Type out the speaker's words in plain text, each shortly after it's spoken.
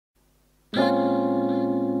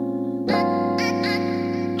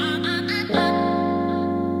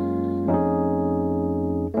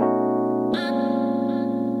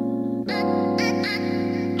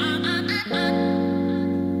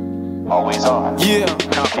Yeah,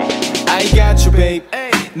 I got you babe.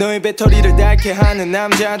 너의 배터리를 닳게 하는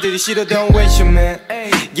남자들이 싫어 don't waste your man.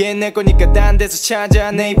 얘 내 거니까 딴 데서 찾아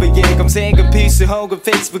네이버에 검색은 필수 혹은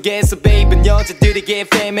페이스북에서 babe는 여자들에게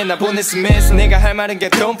fame 나 보낸 스매스 내가 할 말은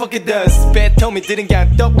그냥 don't fuck it does 배터미들은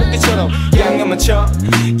그냥 떡볶이처럼 양념만 쳐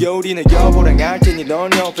요리는 여보랑 할 테니 넌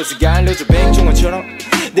옆에서 알려줘 백종원처럼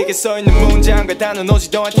내게 써있는 문장과 단어 오직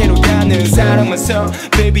너한테로 가는 사랑만 써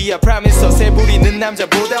Baby I promise 서세 부리는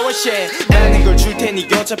남자보다 훨씬 많은 걸 줄 테니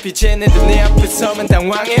어차피 쟤네들 내 앞에 서면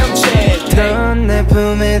당황해 엄체 넌 내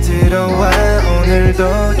품에 들어와 오늘도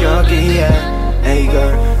여기야 Hey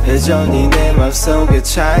girl 여전히 내 맘속에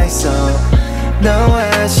차있어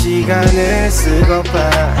너와 시간을 쓰고 봐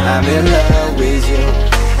I'm in love with you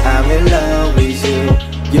I'm in love with you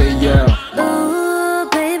Yeah yeah Ooh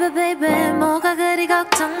baby baby 뭐가 그리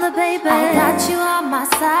걱정돼 baby I got you on my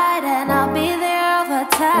side and I'll be there over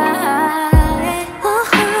time Oh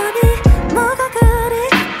honey 뭐가 그리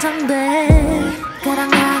걱정돼 그럼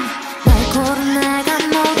난 널 고른 내가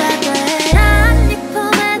뭐가 돼 난 네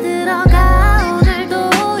품에 들어가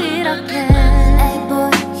오늘도 이렇게 Hey boy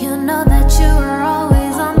you know that you are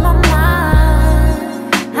always on my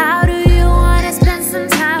mind How do you wanna spend some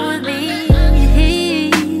time with me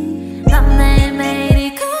난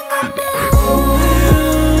매일매일이 궁금해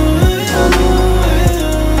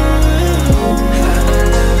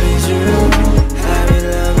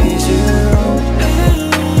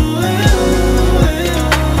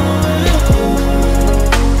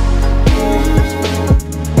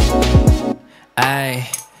Ay,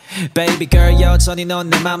 baby girl 여전히 넌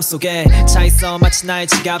내 맘속에 차있어 마치 나의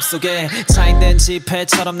지갑 속에 차있는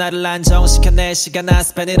지폐처럼 나를 안정시켜 내 시간 I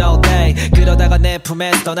spend it all day 그러다가 내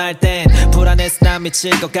품에서 떠날 땐 불안해서 난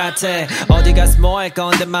미칠 것 같아 어디 가서 뭐 할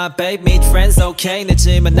건데 my babe meet friends okay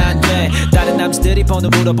늦으면 안 돼 다른 남자들이 번호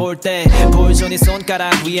물어볼 때 보여줘 네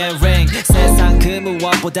손가락 위엔 ring 세상 그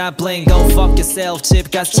무엇보다 bling Go fuck yourself 집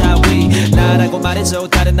가서 자위 나라고 말해줘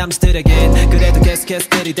다른 남자들에겐 그래도 계속해서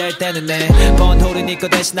들이댈 때는 내 번호를 네 거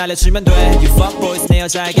대신 알려주면 돼 You fuck boys 내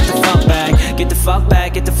여자애 get the fuck back Get the fuck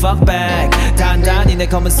back get the fuck back 단단히 내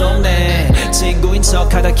검은 속내 친구인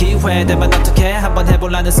척하다 기회되면 어떻게 한번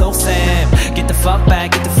해볼라는 속셈 Get the fuck back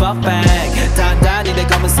get the fuck back 단단히 내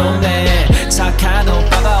검은 속내 착한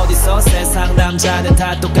오빠가 어딨어 세상 남자는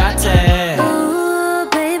다 똑같아 Ooh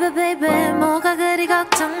baby baby 뭐가 그리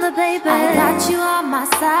걱정돼 baby I got you on my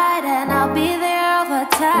side and I'll be there over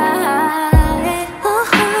time